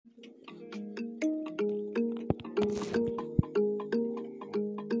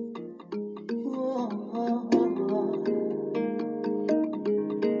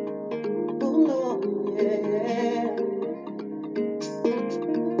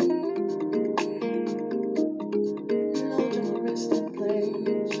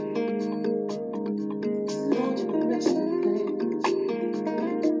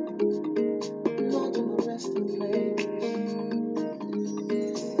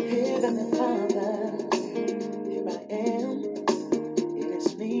Heavenly Father, here I am, it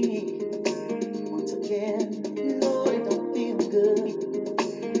is me. Once again, Lord, it don't feel good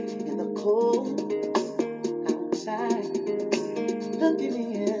in the cold outside.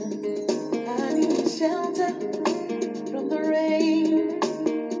 Looking in, I need shelter from the rain,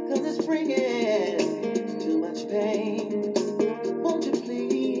 'cause it's bringing too much pain. Won't you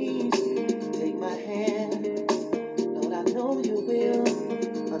please take my hand? Lord, I know you will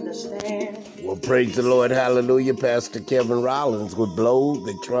understand. Well, praise the Lord. Hallelujah. Pastor Kevin Rollins with Blow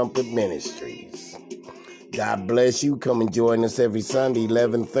the Trumpet Ministries. God bless you. Come and join us every Sunday,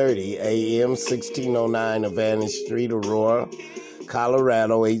 11:30 a.m., 1609 Advantage Street, Aurora,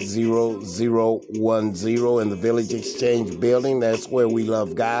 Colorado, 80010 in the Village Exchange Building. That's where we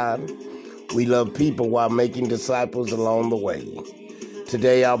love God. We love people while making disciples along the way.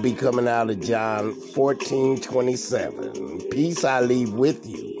 Today I'll be coming out of John 14:27. Peace I leave with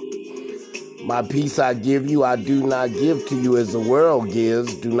you. My peace I give you, I do not give to you as the world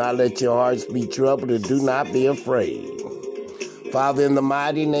gives. Do not let your hearts be troubled, and do not be afraid. Father, in the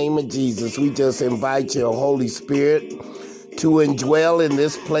mighty name of Jesus, we just invite your Holy Spirit to indwell in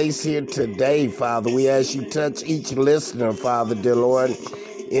this place here today, Father. We ask you touch each listener, Father, dear Lord,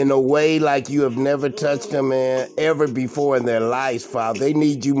 in a way like you have never touched them ever before in their lives, Father. They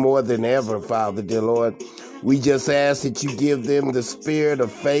need you more than ever, Father, dear Lord. We just ask that you give them the spirit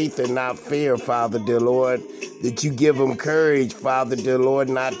of faith and not fear, Father, dear Lord. That you give them courage, Father, dear Lord,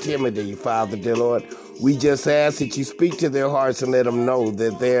 not timidity, Father, dear Lord. We just ask that you speak to their hearts and let them know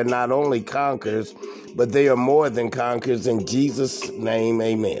that they are not only conquerors, but they are more than conquerors. In Jesus' name,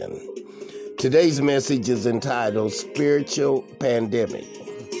 amen. Today's message is entitled Spiritual Pandemic.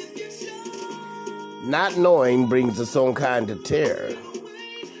 Not knowing brings its own kind of terror.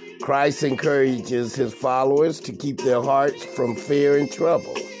 Christ encourages his followers to keep their hearts from fear and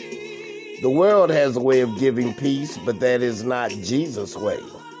trouble. The world has a way of giving peace, but that is not Jesus' way.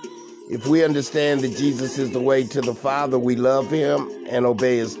 If we understand that Jesus is the way to the Father, we love him and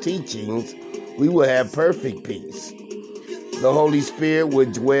obey his teachings, we will have perfect peace. The Holy Spirit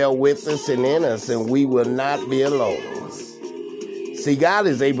will dwell with us and in us, and we will not be alone. See, God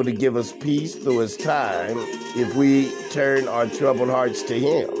is able to give us peace through his time if we turn our troubled hearts to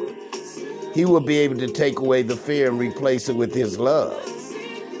him. He will be able to take away the fear and replace it with his love.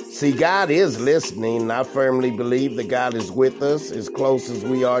 See, God is listening, and I firmly believe that God is with us as close as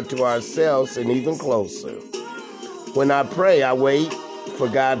we are to ourselves and even closer. When I pray, I wait for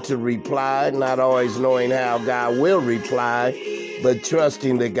God to reply, not always knowing how God will reply, but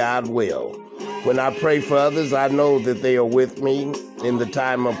trusting that God will. When I pray for others, I know that they are with me in the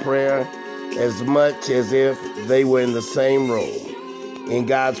time of prayer as much as if they were in the same room. In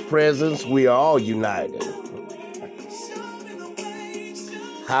God's presence, we are all united.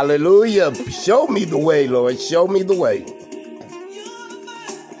 Hallelujah. Show me the way, Lord. Show me the way.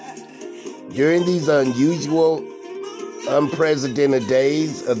 During these unusual, unprecedented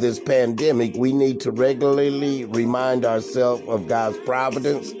days of this pandemic, we need to regularly remind ourselves of God's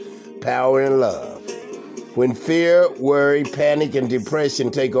providence, power, and love. When fear, worry, panic, and depression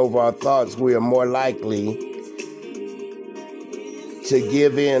take over our thoughts, we are more likely to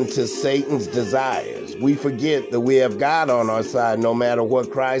give in to Satan's desires. We forget that we have God on our side no matter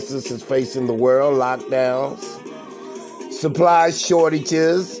what crisis is facing the world. Lockdowns, supply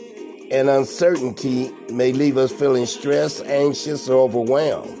shortages, and uncertainty may leave us feeling stressed, anxious, or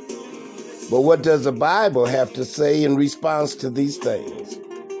overwhelmed. But what does the Bible have to say in response to these things?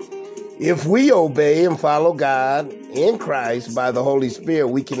 If we obey and follow God in Christ by the Holy Spirit,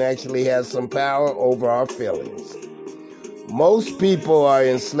 we can actually have some power over our feelings. Most people are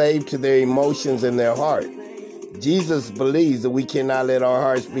enslaved to their emotions and their heart. Jesus believes that we cannot let our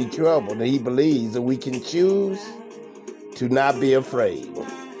hearts be troubled, and he believes that we can choose to not be afraid.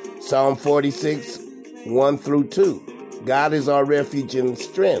 Psalm 46, 1-2. God is our refuge and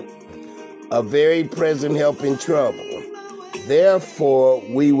strength, a very present help in trouble. Therefore,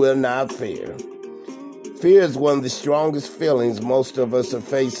 we will not fear. Fear is one of the strongest feelings most of us are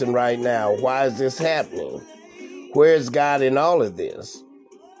facing right now. Why is this happening? Where is God in all of this?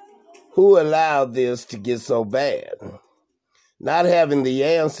 Who allowed this to get so bad? Not having the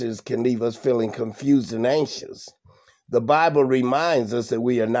answers can leave us feeling confused and anxious. The Bible reminds us that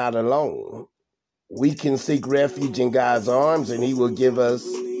we are not alone. We can seek refuge in God's arms, and he will give us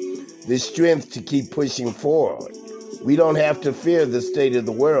the strength to keep pushing forward. We don't have to fear the state of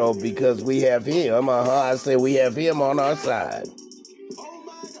the world because we have him. We have him on our side.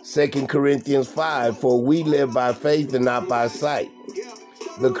 2 Corinthians 5, for we live by faith and not by sight.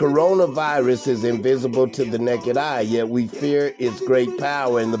 The coronavirus is invisible to the naked eye, yet we fear its great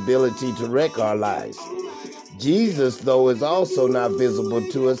power and ability to wreck our lives. Jesus, though, is also not visible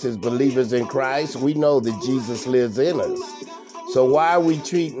to us as believers in Christ. We know that Jesus lives in us. So why are we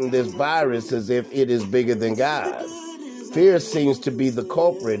treating this virus as if it is bigger than God? Fear seems to be the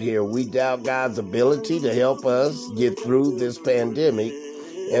culprit here. We doubt God's ability to help us get through this pandemic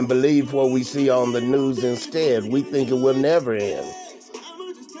and believe what we see on the news instead. We think it will never end.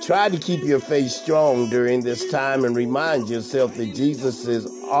 Try to keep your faith strong during this time and remind yourself that Jesus is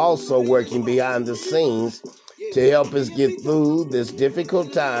also working behind the scenes to help us get through this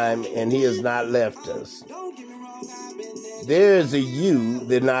difficult time, and He has not left us. There is a you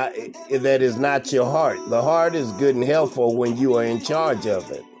that is not your heart. The heart is good and helpful when you are in charge of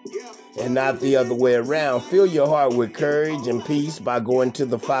it, and not the other way around. Fill your heart with courage and peace by going to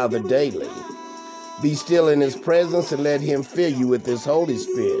the Father daily. Be still in His presence and let Him fill you with His Holy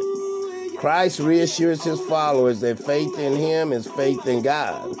Spirit. Christ reassures His followers that faith in Him is faith in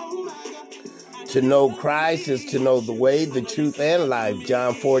God. To know Christ is to know the way, the truth, and life,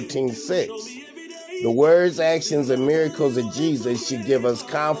 John 14:6. The words, actions, and miracles of Jesus should give us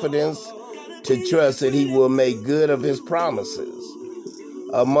confidence to trust that He will make good of His promises.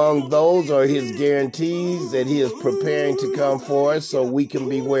 Among those are His guarantees that He is preparing to come for us so we can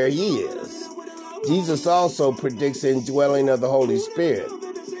be where He is. Jesus also predicts the indwelling of the Holy Spirit.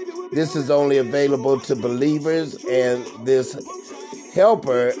 This is only available to believers, and this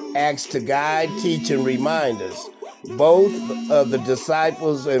Helper acts to guide, teach, and remind us, both of the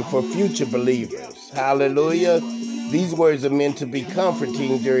disciples and for future believers. Hallelujah. These words are meant to be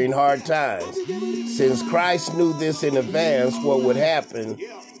comforting during hard times. Since Christ knew this in advance, what would happen,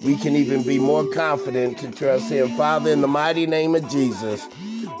 we can even be more confident to trust Him. Father, in the mighty name of Jesus,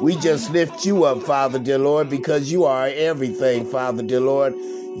 we just lift You up, Father, dear Lord, because You are everything, Father, dear Lord.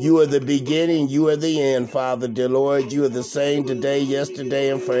 You are the beginning, You are the end, Father, dear Lord. You are the same today, yesterday,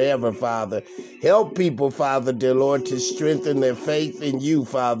 and forever, Father. Help people, Father, dear Lord, to strengthen their faith in You,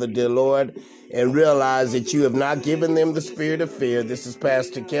 Father, dear Lord, and realize that You have not given them the spirit of fear. This is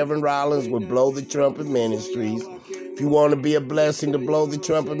Pastor Kevin Rollins with Blow the Trumpet Ministries. If you want to be a blessing to Blow the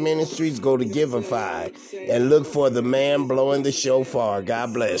Trumpet Ministries, go to Giveify and look for the man blowing the shofar.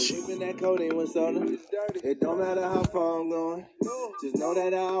 God bless you. It don't matter how far I'm going, just know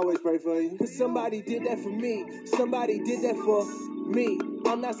that I always pray for you. Cause somebody did that for me, somebody did that for me.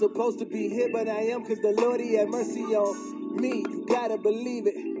 I'm not supposed to be here, but I am, cause the Lord, He had mercy on me. You gotta believe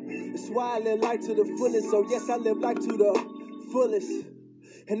it. That's why I live life to the fullest. So yes, I live life to the fullest.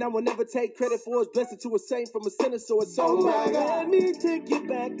 And I will never take credit for His blessing to a saint from a sinner. So it's all right. Let me take you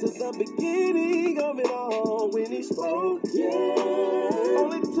back to the beginning of it all when He spoke. Yeah.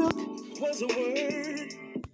 All it took was a word.